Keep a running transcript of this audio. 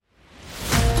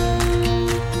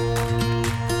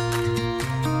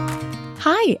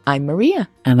Hi, I'm Maria.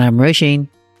 And I'm Roisin.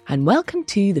 And welcome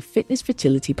to the Fitness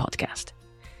Fertility Podcast.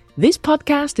 This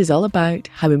podcast is all about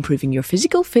how improving your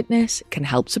physical fitness can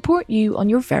help support you on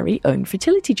your very own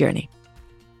fertility journey.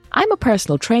 I'm a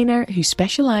personal trainer who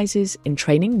specialises in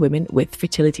training women with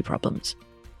fertility problems.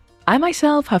 I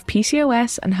myself have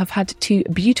PCOS and have had 2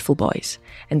 beautiful boys,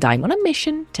 and I'm on a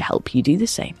mission to help you do the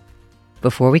same.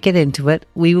 Before we get into it,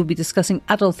 we will be discussing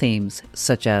adult themes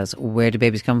such as where do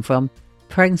babies come from,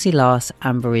 pregnancy loss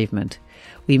and bereavement.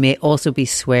 We may also be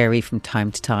sweary from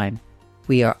time to time.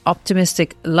 We are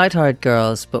optimistic, light-hearted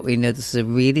girls, but we know this is a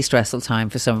really stressful time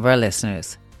for some of our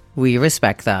listeners. We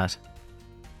respect that.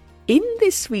 In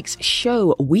this week's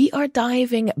show, we are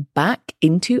diving back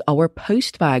into our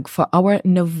postbag for our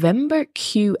November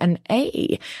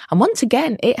Q&A. And once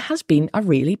again, it has been a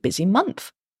really busy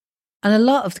month. And a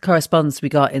lot of the correspondence we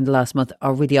got in the last month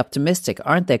are really optimistic,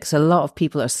 aren't they? Because a lot of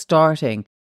people are starting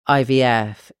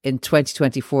IVF in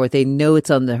 2024. They know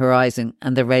it's on the horizon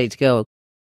and they're ready to go.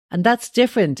 And that's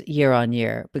different year on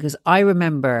year, because I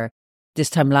remember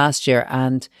this time last year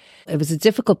and it was a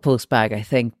difficult postbag, I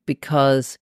think,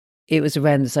 because it was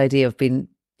around this idea of being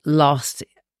lost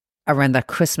around that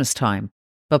Christmas time.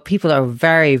 But people are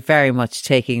very, very much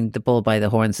taking the bull by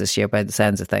the horns this year by the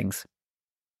sounds of things.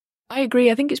 I agree.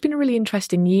 I think it's been a really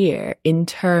interesting year in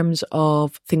terms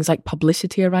of things like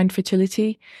publicity around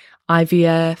fertility,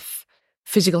 IVF,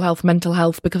 physical health, mental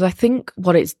health, because I think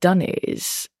what it's done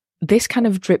is this kind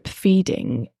of drip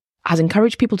feeding has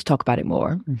encouraged people to talk about it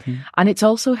more. Mm-hmm. And it's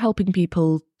also helping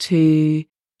people to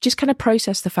just kind of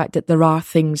process the fact that there are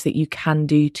things that you can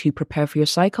do to prepare for your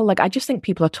cycle. Like, I just think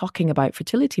people are talking about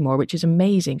fertility more, which is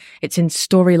amazing. It's in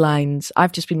storylines.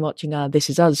 I've just been watching This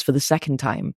Is Us for the second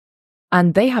time.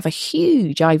 And they have a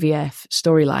huge IVF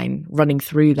storyline running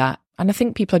through that. And I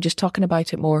think people are just talking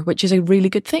about it more, which is a really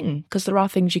good thing because there are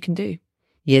things you can do.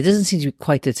 Yeah, it doesn't seem to be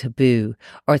quite a taboo,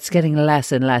 or it's getting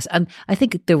less and less. And I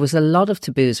think there was a lot of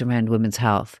taboos around women's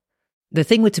health. The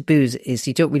thing with taboos is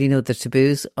you don't really know they're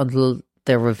taboos until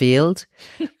they're revealed.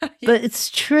 Yeah. But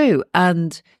it's true.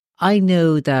 And I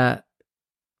know that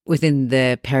within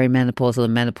the perimenopausal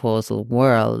and menopausal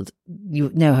world, you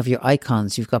now have your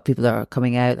icons. You've got people that are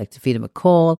coming out like Davina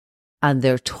McCall, and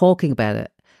they're talking about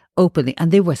it openly.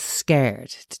 And they were scared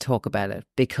to talk about it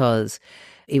because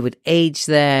it would age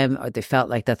them, or they felt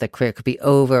like that their career could be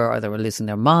over, or they were losing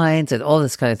their minds and all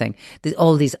this kind of thing. There's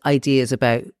all these ideas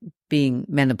about being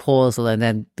menopausal and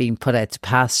then being put out to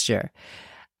pasture.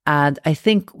 And I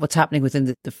think what's happening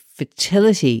within the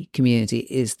fertility community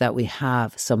is that we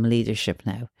have some leadership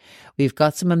now. We've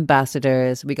got some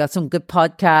ambassadors, we got some good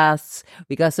podcasts,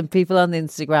 we got some people on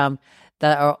Instagram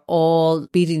that are all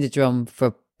beating the drum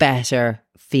for better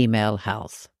female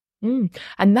health.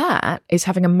 And that is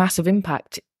having a massive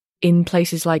impact in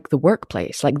places like the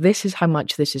workplace. Like, this is how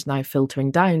much this is now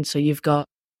filtering down. So you've got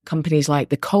companies like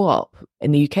the Co-op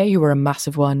in the UK, who are a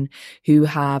massive one, who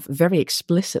have very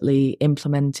explicitly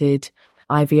implemented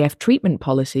IVF treatment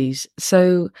policies.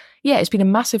 So yeah, it's been a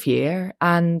massive year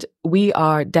and we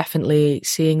are definitely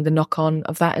seeing the knock-on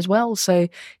of that as well. So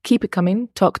keep it coming,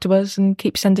 talk to us and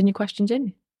keep sending your questions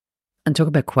in. And talk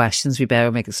about questions, we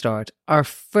better make a start. Our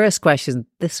first question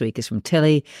this week is from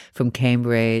Tilly from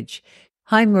Cambridge.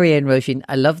 Hi, Maria and Roisin.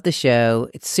 I love the show.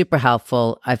 It's super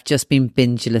helpful. I've just been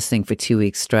binge listening for 2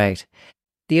 weeks straight.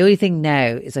 The only thing now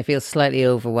is I feel slightly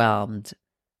overwhelmed.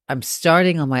 I'm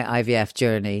starting on my IVF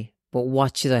journey, but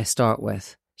what should I start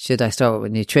with? Should I start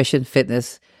with nutrition,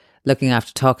 fitness, looking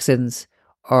after toxins,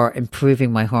 or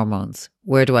improving my hormones?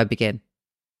 Where do I begin?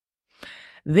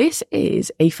 This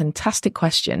is a fantastic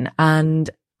question, and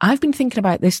I've been thinking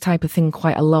about this type of thing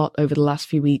quite a lot over the last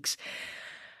few weeks.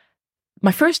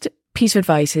 My first piece of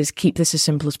advice is keep this as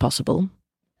simple as possible.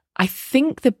 I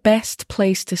think the best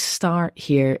place to start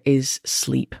here is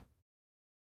sleep.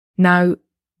 Now,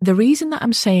 the reason that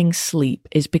I'm saying sleep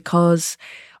is because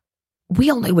we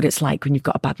all know what it's like when you've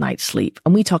got a bad night's sleep,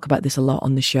 and we talk about this a lot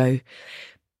on the show.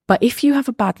 But if you have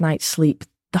a bad night's sleep,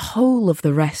 the whole of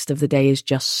the rest of the day is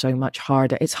just so much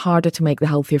harder. It's harder to make the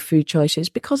healthier food choices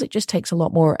because it just takes a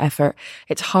lot more effort.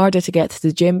 It's harder to get to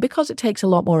the gym because it takes a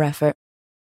lot more effort.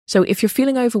 So if you're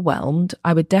feeling overwhelmed,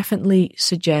 I would definitely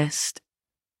suggest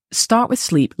start with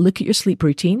sleep. Look at your sleep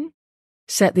routine.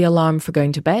 Set the alarm for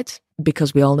going to bed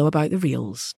because we all know about the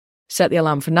reels. Set the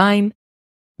alarm for 9.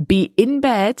 Be in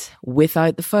bed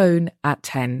without the phone at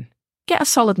 10. Get a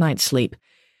solid night's sleep.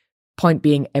 Point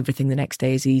being, everything the next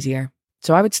day is easier.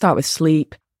 So I would start with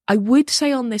sleep. I would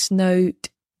say on this note,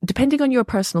 depending on your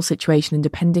personal situation and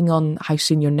depending on how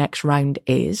soon your next round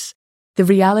is, the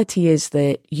reality is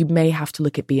that you may have to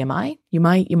look at BMI. You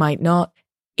might not.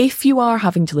 If you are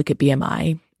having to look at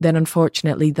BMI, then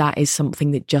unfortunately that is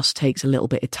something that just takes a little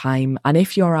bit of time. And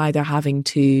if you're either having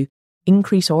to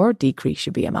increase or decrease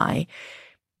your BMI,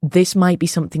 this might be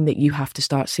something that you have to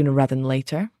start sooner rather than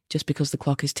later, just because the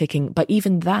clock is ticking. But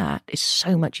even that is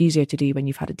so much easier to do when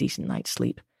you've had a decent night's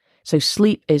sleep. So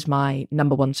sleep is my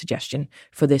number one suggestion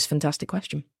for this fantastic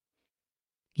question.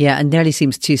 Yeah, and nearly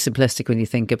seems too simplistic when you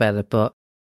think about it, but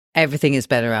everything is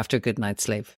better after a good night's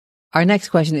sleep. Our next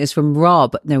question is from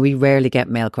Rob. Now, we rarely get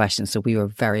mail questions, so we were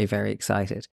very, very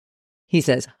excited. He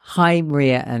says, "Hi,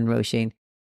 Maria and Roisin.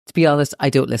 To be honest, I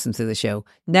don't listen to the show.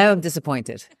 Now I'm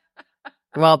disappointed."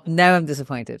 Rob, now I'm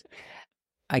disappointed.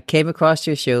 "I came across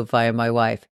your show via my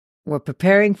wife. We're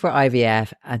preparing for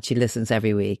IVF and she listens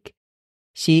every week.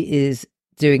 She is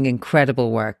doing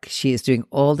incredible work. She is doing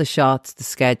all the shots, the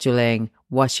scheduling,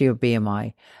 watching your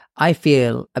BMI. I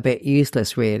feel a bit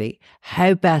useless, really.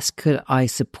 How best could I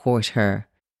support her?"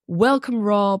 Welcome,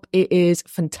 Rob. It is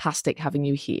fantastic having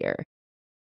you here.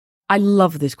 I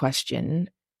love this question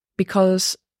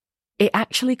because it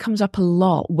actually comes up a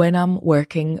lot when I'm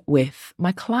working with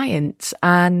my clients,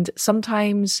 and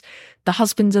sometimes the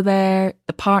husbands are there,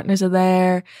 the partners are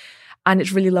there, and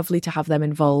it's really lovely to have them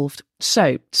involved.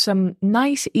 So some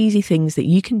nice, easy things that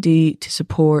you can do to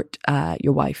support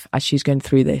your wife as she's going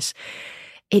through this.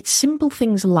 It's simple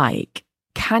things like,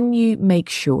 can you make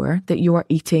sure that you are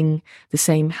eating the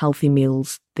same healthy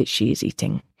meals that she is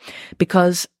eating?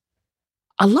 Because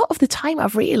a lot of the time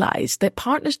I've realized that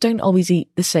partners don't always eat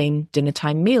the same dinner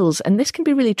time meals, and this can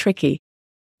be really tricky.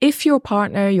 If your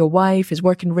partner, your wife, is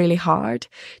working really hard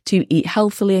to eat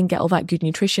healthily and get all that good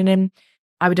nutrition in,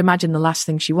 I would imagine the last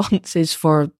thing she wants is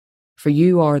for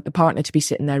you or the partner to be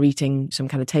sitting there eating some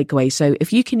kind of takeaway. So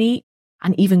if you can eat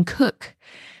and even cook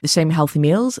the same healthy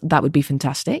meals, that would be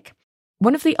fantastic.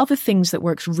 One of the other things that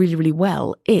works really, really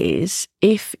well is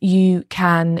if you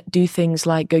can do things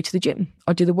like go to the gym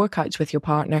or do the workouts with your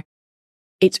partner.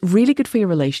 It's really good for your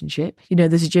relationship. You know,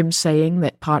 there's a gym saying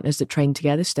that partners that train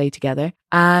together stay together.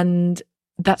 And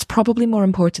that's probably more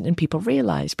important than people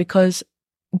realize, because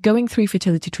going through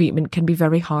fertility treatment can be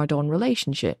very hard on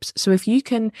relationships. So if you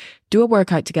can do a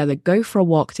workout together, go for a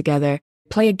walk together,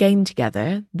 play a game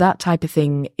together, that type of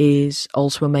thing is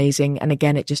also amazing. And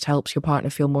again, it just helps your partner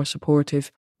feel more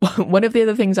supportive. One of the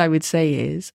other things I would say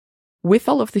is, with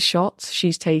all of the shots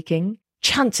she's taking,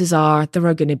 chances are there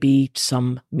are going to be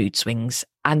some mood swings.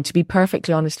 And to be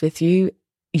perfectly honest with you,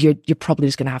 you're probably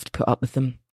just going to have to put up with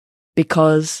them.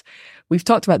 Because we've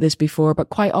talked about this before, but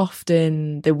quite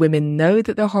often the women know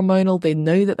that they're hormonal, they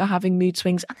know that they're having mood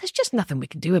swings, and there's just nothing we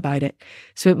can do about it.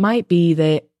 So it might be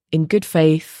that in good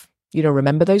faith, you know,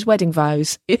 remember those wedding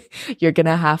vows, you're going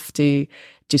to have to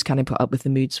just kind of put up with the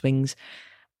mood swings.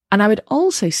 And I would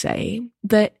also say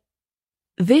that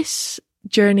this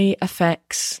journey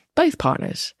affects both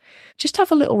partners. Just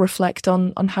have a little reflect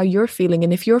on how you're feeling.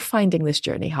 And if you're finding this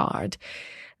journey hard,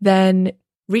 then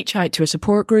reach out to a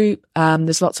support group.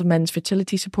 There's lots of men's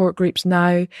fertility support groups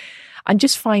now. And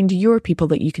just find your people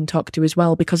that you can talk to as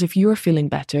well. Because if you're feeling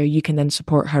better, you can then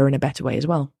support her in a better way as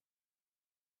well.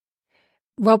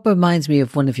 Rob reminds me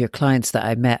of one of your clients that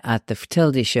I met at the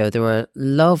fertility show. They were a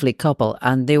lovely couple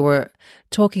and they were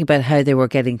talking about how they were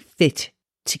getting fit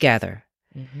together.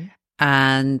 Mm-hmm.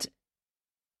 And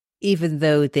even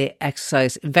though they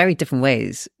exercise in very different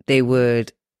ways, they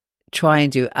would try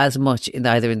and do as much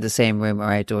either in the same room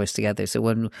or outdoors together. So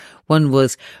one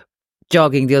was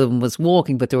jogging, the other one was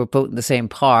walking, but they were both in the same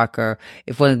park. Or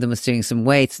if one of them was doing some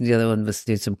weights and the other one was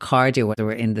doing some cardio, they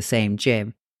were in the same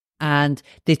gym. And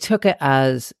they took it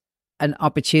as an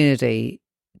opportunity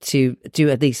to do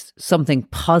at least something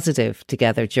positive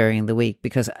together during the week,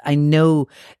 because I know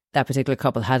that particular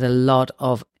couple had a lot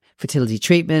of fertility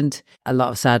treatment, a lot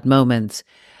of sad moments.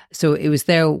 So it was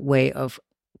their way of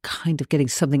kind of getting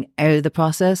something out of the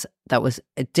process that was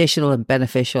additional and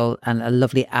beneficial and a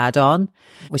lovely add-on,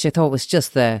 which I thought was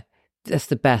just that's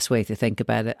the best way to think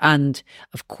about it. And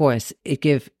of course, it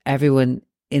gave everyone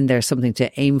in there something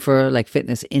to aim for, like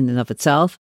fitness in and of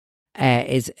itself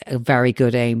is a very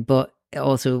good aim, but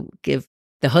also give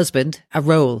the husband a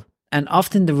role. And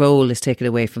often the role is taken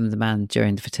away from the man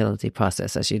during the fertility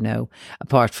process, as you know,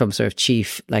 apart from sort of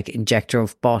chief, like injector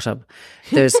of bottom.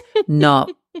 There's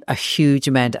not a huge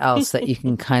amount else that you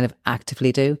can kind of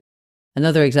actively do.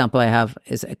 Another example I have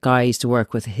is a guy I used to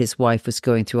work with. His wife was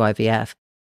going through IVF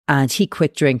and he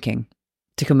quit drinking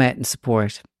to come out and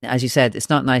support. As you said, it's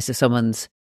not nice if someone's,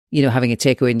 you know, having a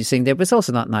takeaway and you're sitting there, but it's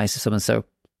also not nice if someone's sort of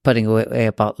putting away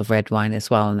a bottle of red wine as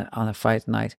well on a Friday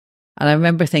night. And I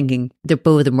remember thinking that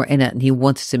both of them were in it and he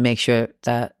wanted to make sure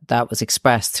that that was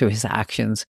expressed through his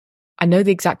actions. I know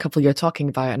the exact couple you're talking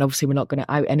about, and obviously we're not going to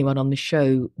out anyone on the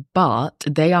show, but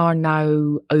they are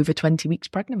now over 20 weeks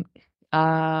pregnant.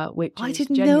 Which I is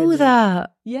didn't genuinely- know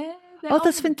that. Yeah. Oh,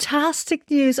 that's fantastic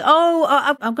news. Oh,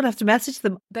 I'm going to have to message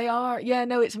them. They are. Yeah,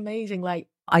 no, it's amazing. Like,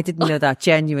 I didn't know that.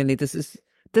 Genuinely, this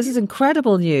is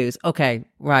incredible news. Okay,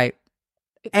 right.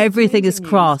 it's Everything is amazing news.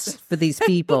 crossed for these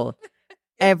people.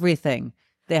 Everything.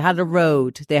 They had a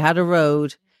road.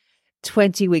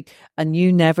 20 weeks. And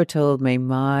you never told me.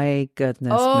 My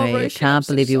goodness me. Roisin, I can't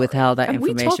believe you withheld that and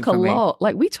information we talk from a me. lot.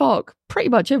 Like, we talk pretty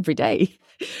much every day.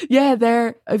 Yeah,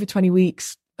 they're over 20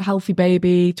 weeks. Healthy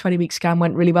baby, 20-week scan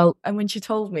went really well. And when she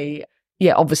told me,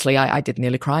 yeah, obviously I did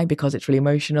nearly cry because it's really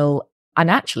emotional.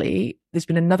 And actually, there's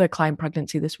been another client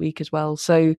pregnancy this week as well.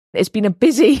 So it's been a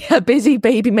busy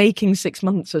baby making 6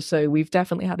 months or so. We've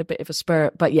definitely had a bit of a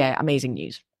spurt, but yeah, amazing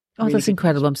news. Oh, Really that's good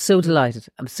incredible. news.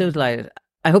 I'm so delighted.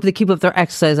 I hope they keep up their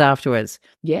exercise afterwards.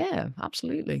 Yeah,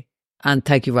 absolutely. And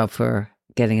thank you, Rob, for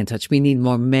getting in touch. We need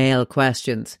more male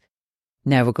questions.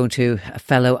 Now we're going to a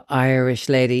fellow Irish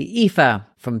lady, Aoife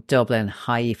from Dublin.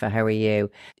 Hi, Aoife, how are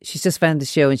you? She's just found the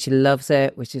show and she loves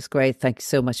it, which is great. Thank you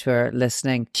so much for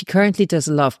listening. She currently does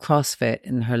a lot of CrossFit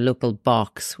in her local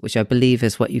box, which I believe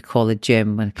is what you call a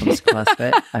gym when it comes to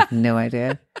CrossFit. I have no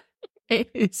idea.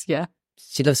 It is, yeah.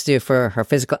 She loves to do it for her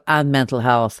physical and mental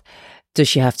health. Does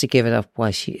she have to give it up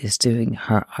while she is doing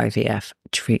her IVF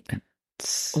treatment?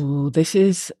 Oh, this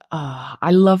is,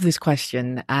 I love this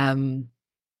question.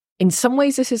 In some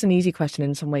ways, this is an easy question.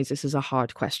 In some ways, this is a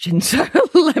hard question. So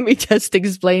let me just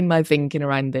explain my thinking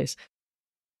around this.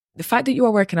 The fact that you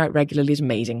are working out regularly is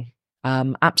amazing.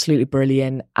 Absolutely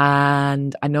brilliant.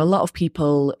 And I know a lot of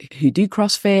people who do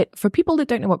CrossFit. For people that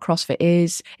don't know what CrossFit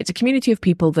is, it's a community of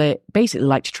people that basically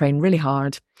like to train really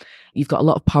hard. You've got a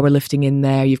lot of powerlifting in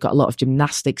there. You've got a lot of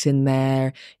gymnastics in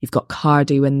there. You've got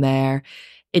cardio in there.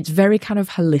 It's very kind of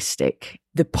holistic.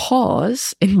 The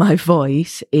pause in my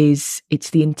voice is it's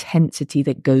the intensity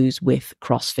that goes with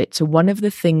CrossFit. So one of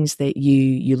the things that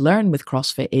you learn with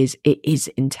CrossFit is it is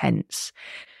intense.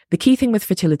 The key thing with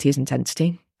fertility is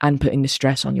intensity and putting the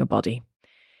stress on your body.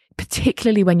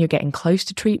 Particularly when you're getting close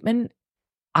to treatment,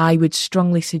 I would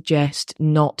strongly suggest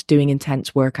not doing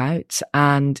intense workouts.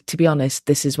 And to be honest,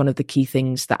 this is one of the key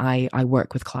things that I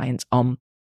work with clients on.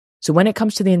 So when it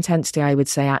comes to the intensity, I would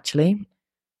say, actually,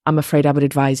 I'm afraid I would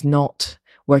advise not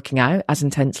working out as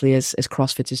intensely as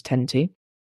CrossFitters tend to.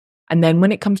 And then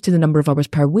when it comes to the number of hours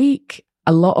per week,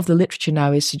 a lot of the literature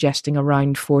now is suggesting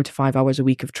around 4 to 5 hours a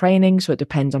week of training. So it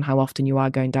depends on how often you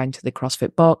are going down to the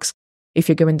CrossFit box. If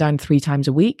you're going down 3 times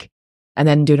a week and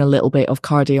then doing a little bit of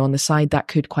cardio on the side, that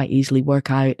could quite easily work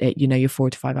out at, your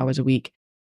 4 to 5 hours a week.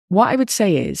 What I would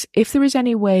say is, if there is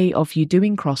any way of you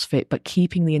doing CrossFit but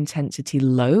keeping the intensity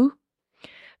low,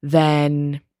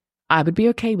 then I would be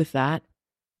okay with that.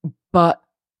 But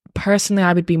personally,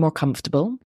 I would be more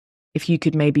comfortable if you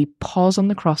could maybe pause on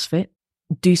the CrossFit,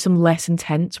 do some less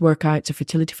intense workouts, a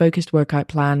fertility-focused workout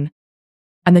plan,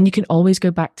 and then you can always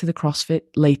go back to the CrossFit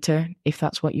later if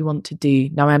that's what you want to do.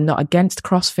 Now, I'm not against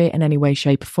CrossFit in any way,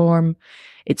 shape, or form.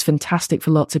 It's fantastic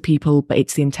for lots of people, but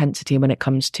it's the intensity when it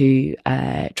comes to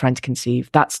trying to conceive.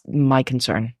 That's my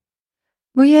concern.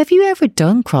 Maria, have you ever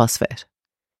done CrossFit?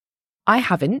 I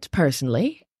haven't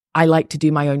personally. I like to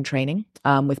do my own training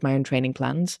with my own training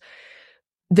plans.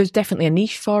 There's definitely a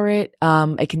niche for it.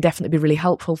 It can definitely be really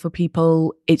helpful for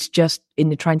people. It's just in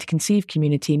the trying to conceive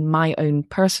community, my own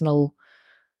personal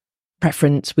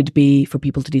preference would be for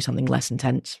people to do something less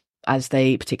intense as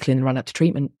they, particularly in the run up to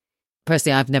treatment.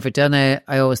 Personally, I've never done it.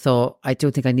 I always thought, I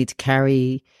don't think I need to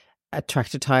carry a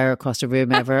tractor tire across the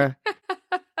room ever.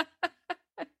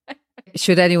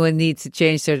 Should anyone need to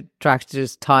change their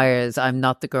tractor's tires, I'm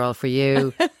not the girl for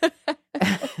you.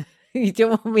 You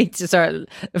don't want me to start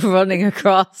running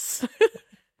across.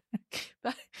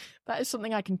 That is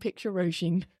something I can picture,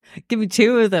 Roisin. Give me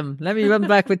 2 of them. Let me run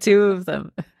back with 2 of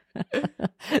them.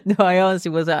 No, I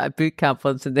honestly was at a boot camp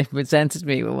once and they presented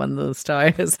me with one of those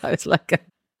tires. I was like,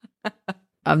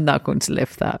 I'm not going to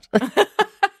lift that.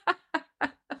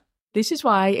 This is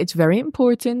why it's very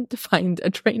important to find a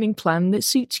training plan that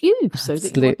suits you so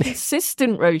that you're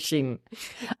consistent, Roisin.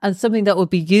 And something that will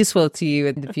be useful to you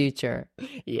in the future.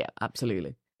 Yeah,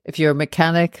 absolutely. If you're a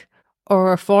mechanic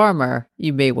or a farmer,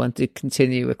 you may want to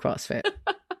continue with CrossFit.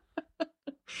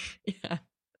 Yeah.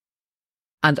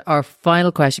 And our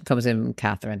final question comes in from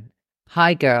Catherine.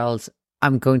 Hi, girls.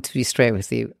 I'm going to be straight with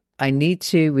you. I need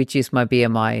to reduce my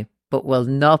BMI, but will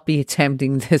not be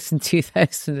attempting this in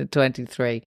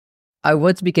 2023. I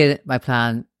want to begin my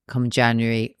plan come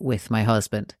January with my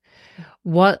husband.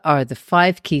 What are the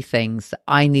 5 key things that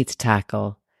I need to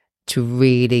tackle to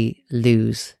really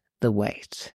lose the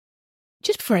weight?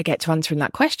 Just before I get to answering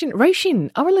that question,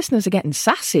 Roisin, our listeners are getting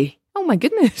sassy. Oh my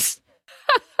goodness.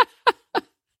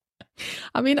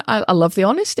 I mean, I love the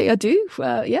honesty. I do.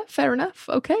 Yeah, fair enough.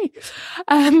 Okay.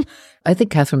 I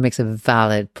think Catherine makes a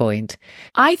valid point.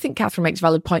 I think Catherine makes a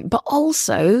valid point, but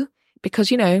also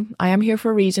because, I am here for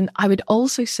a reason. I would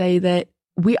also say that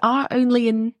we are only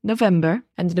in November,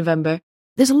 end of November.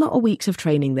 There's a lot of weeks of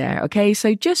training there. Okay.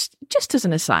 So just as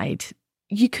an aside,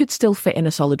 you could still fit in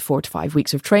a solid 4 to 5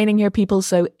 weeks of training here, people.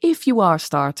 So if you are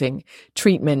starting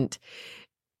treatment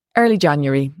early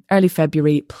January, early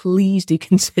February, please do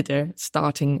consider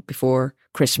starting before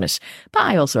Christmas. But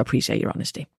I also appreciate your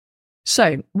honesty.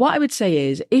 So what I would say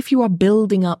is, if you are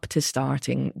building up to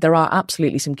starting, there are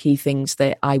absolutely some key things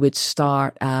that I would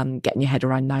start getting your head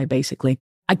around now, basically.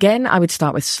 Again, I would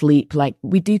start with sleep. Like,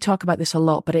 we do talk about this a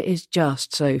lot, but it is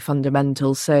just so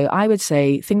fundamental. So I would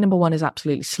say thing number 1 is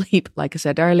absolutely sleep. Like I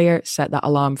said earlier, set that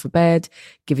alarm for bed,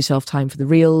 give yourself time for the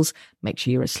reels, make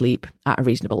sure you're asleep at a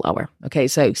reasonable hour. Okay,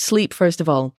 so sleep first of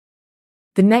all.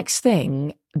 The next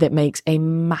thing that makes a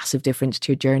massive difference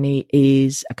to your journey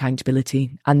is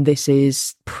accountability. And this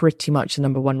is pretty much the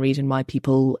number 1 reason why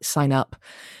people sign up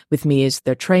with me as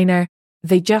their trainer.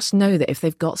 They just know that if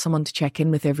they've got someone to check in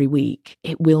with every week,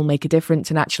 it will make a difference.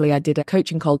 And actually, I did a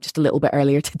coaching call just a little bit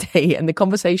earlier today. And the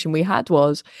conversation we had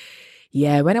was,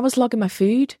 yeah, when I was logging my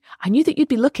food, I knew that you'd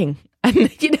be looking. And,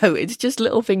 it's just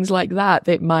little things like that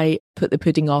that might put the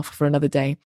pudding off for another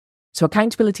day. So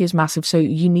accountability is massive. So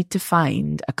you need to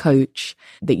find a coach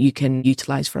that you can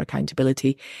utilize for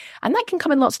accountability. And that can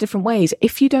come in lots of different ways.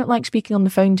 If you don't like speaking on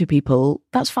the phone to people,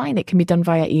 that's fine. It can be done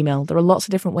via email. There are lots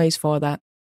of different ways for that.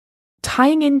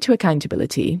 Tying into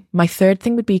accountability, my third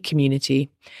thing would be community.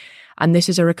 And this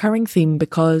is a recurring theme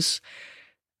because,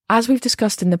 as we've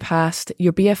discussed in the past,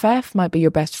 your BFF might be your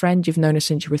best friend. You've known her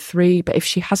since you were 3, but if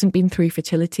she hasn't been through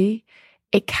fertility,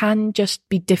 it can just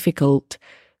be difficult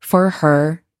for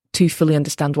her to fully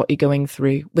understand what you're going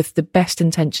through. With the best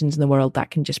intentions in the world,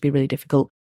 that can just be really difficult.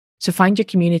 So find your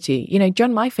community.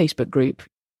 Join my Facebook group.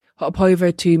 Hop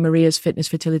over to Maria's Fitness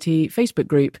Fertility Facebook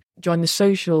group. Join the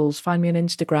socials. Find me on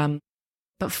Instagram.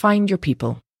 But find your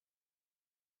people.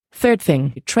 Third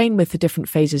thing, train with the different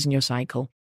phases in your cycle.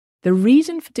 The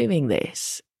reason for doing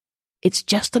this, it's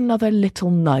just another little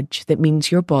nudge that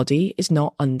means your body is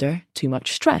not under too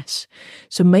much stress.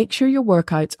 So make sure your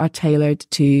workouts are tailored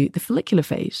to the follicular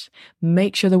phase.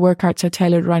 Make sure the workouts are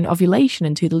tailored around ovulation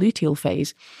and to the luteal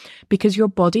phase, because your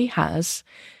body has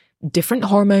different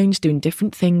hormones doing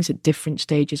different things at different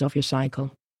stages of your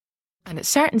cycle. And at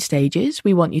certain stages,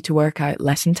 we want you to work out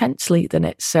less intensely than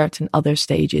at certain other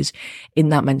stages in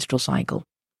that menstrual cycle.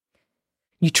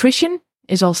 Nutrition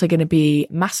is also going to be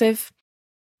massive.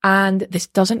 And this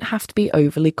doesn't have to be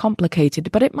overly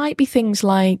complicated, but it might be things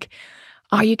like,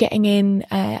 are you getting in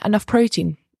enough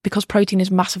protein? Because protein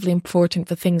is massively important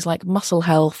for things like muscle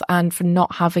health and for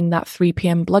not having that 3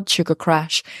 p.m. blood sugar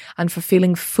crash and for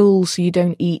feeling full so you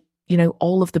don't eat,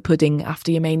 all of the pudding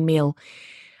after your main meal.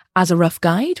 As a rough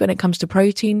guide, when it comes to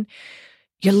protein,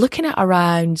 you're looking at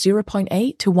around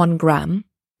 0.8 to 1 gram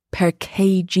per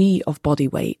kg of body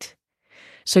weight.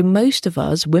 So most of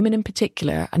us, women in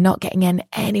particular, are not getting in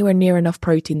anywhere near enough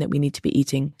protein that we need to be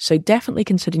eating. So definitely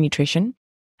consider nutrition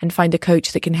and find a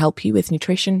coach that can help you with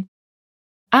nutrition.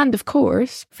 And of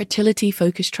course,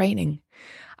 fertility-focused training.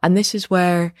 And this is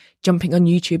where jumping on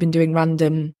YouTube and doing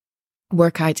random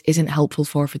workouts isn't helpful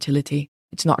for fertility.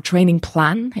 It's not a training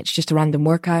plan. It's just a random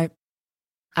workout.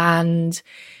 And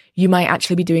you might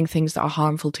actually be doing things that are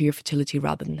harmful to your fertility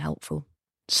rather than helpful.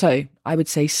 So I would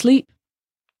say sleep,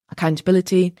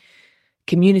 accountability,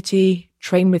 community,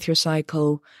 train with your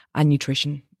cycle, and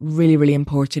nutrition. Really, really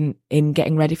important in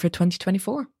getting ready for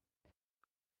 2024.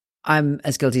 I'm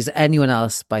as guilty as anyone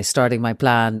else by starting my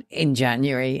plan in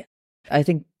January. I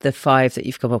think the 5 that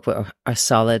you've come up with are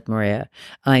solid, Maria.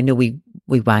 And I know we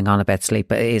wang on about sleep,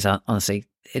 but it is, honestly,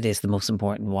 it is the most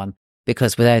important one,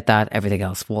 because without that, everything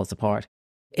else falls apart.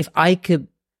 If I could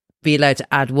be allowed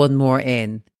to add one more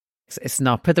in, it's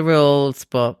not per the rules,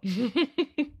 but we're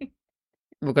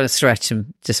going to stretch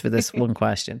them just for this one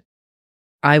question.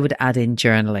 I would add in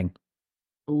journaling.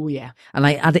 Oh, yeah. And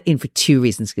I add it in for 2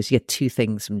 reasons, because you get 2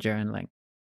 things from journaling.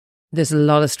 There's a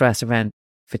lot of stress around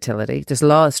fertility. There's a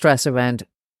lot of stress around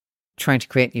trying to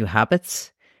create new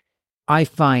habits. I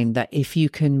find that if you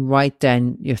can write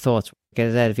down your thoughts, get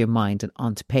it out of your mind and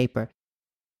onto paper,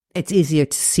 it's easier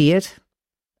to see it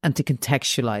and to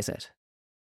contextualize it.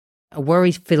 A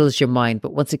worry fills your mind,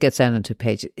 but once it gets down onto a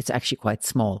page, it's actually quite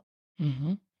small.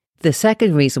 Mm-hmm. The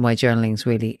second reason why journaling is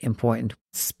really important,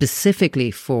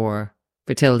 specifically for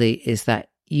fertility, is that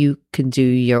you can do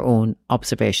your own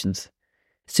observations.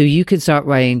 So you can start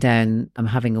writing down, I'm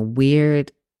having a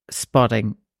weird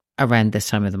spotting around this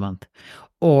time of the month,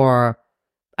 or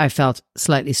I felt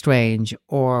slightly strange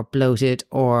or bloated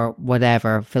or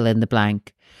whatever, fill in the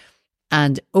blank.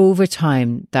 And over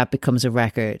time, that becomes a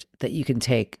record that you can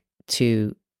take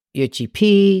to your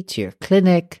GP, to your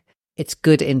clinic. It's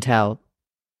good intel.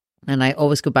 And I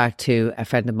always go back to a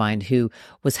friend of mine who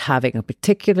was having a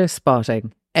particular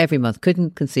spotting every month,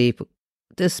 couldn't conceive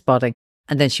this spotting.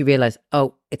 And then she realized,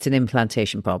 oh, it's an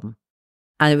implantation problem.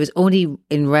 And it was only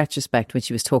in retrospect when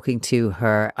she was talking to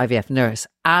her IVF nurse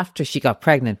after she got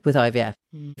pregnant with IVF.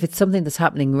 If it's something that's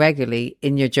happening regularly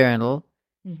in your journal,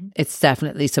 it's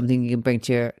definitely something you can bring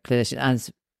to your clinician. And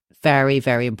it's very,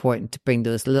 very important to bring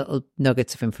those little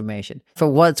nuggets of information. For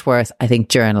what it's worth, I think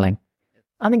journaling.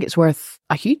 I think it's worth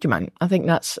a huge amount. I think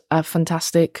that's a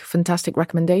fantastic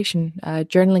recommendation.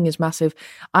 Journaling is massive.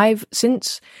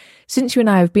 Since you and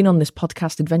I have been on this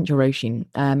podcast adventure, Roisin,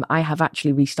 I have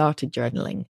actually restarted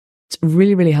journaling. It's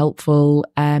really, really helpful.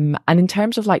 And in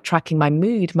terms of like tracking my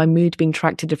mood being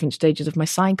tracked at different stages of my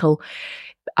cycle,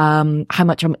 how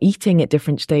much I'm eating at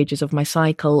different stages of my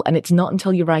cycle. And it's not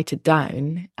until you write it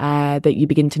down that you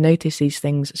begin to notice these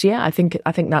things. So yeah, I think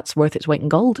that's worth its weight in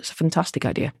gold. It's a fantastic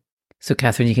idea. So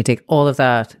Catherine, you can take all of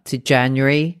that to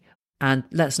January and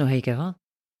let us know how you get on.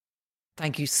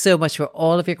 Thank you so much for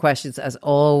all of your questions. As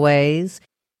always,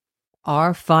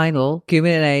 our final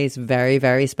Q&A is very,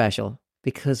 very special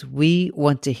because we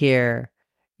want to hear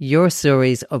your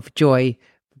stories of joy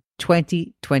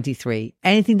 2023.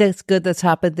 Anything that's good that's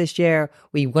happened this year,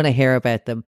 we want to hear about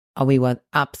them. And we want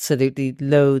absolutely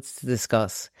loads to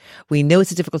discuss. We know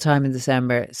it's a difficult time in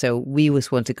December, so we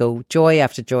just want to go joy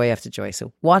after joy after joy.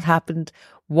 So what happened,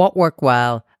 what worked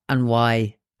well, and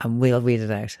why, and we'll read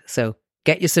it out. So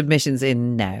get your submissions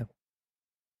in now.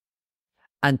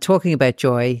 And talking about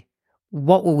joy,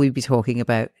 what will we be talking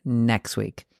about next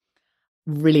week?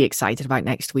 Really excited about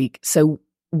next week. So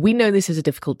we know this is a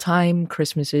difficult time.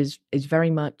 Christmas is very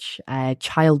much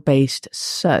child-based.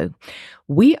 So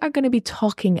we are going to be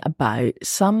talking about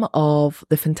some of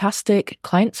the fantastic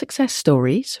client success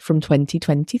stories from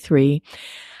 2023.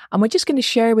 And we're just going to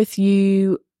share with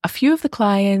you a few of the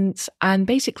clients and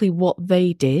basically what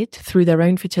they did through their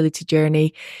own fertility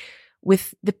journey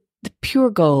with the pure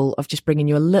goal of just bringing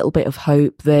you a little bit of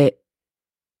hope that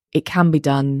it can be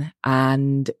done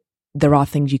and there are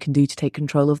things you can do to take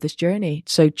control of this journey.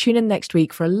 So tune in next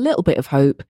week for a little bit of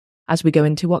hope as we go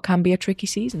into what can be a tricky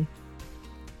season.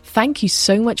 Thank you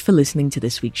so much for listening to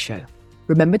this week's show.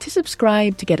 Remember to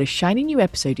subscribe to get a shiny new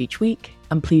episode each week,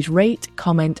 and please rate,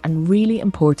 comment, and really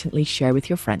importantly, share with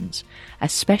your friends,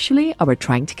 especially our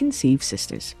trying to conceive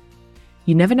sisters.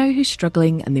 You never know who's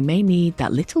struggling and they may need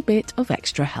that little bit of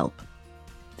extra help.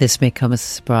 This may come as a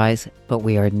surprise, but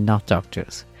we are not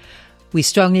doctors. We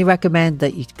strongly recommend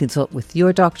that you consult with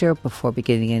your doctor before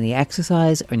beginning any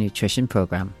exercise or nutrition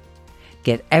program.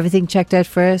 Get everything checked out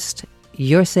first.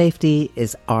 Your safety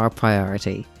is our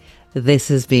priority. This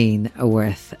has been a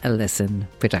Worth a Listen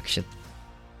production.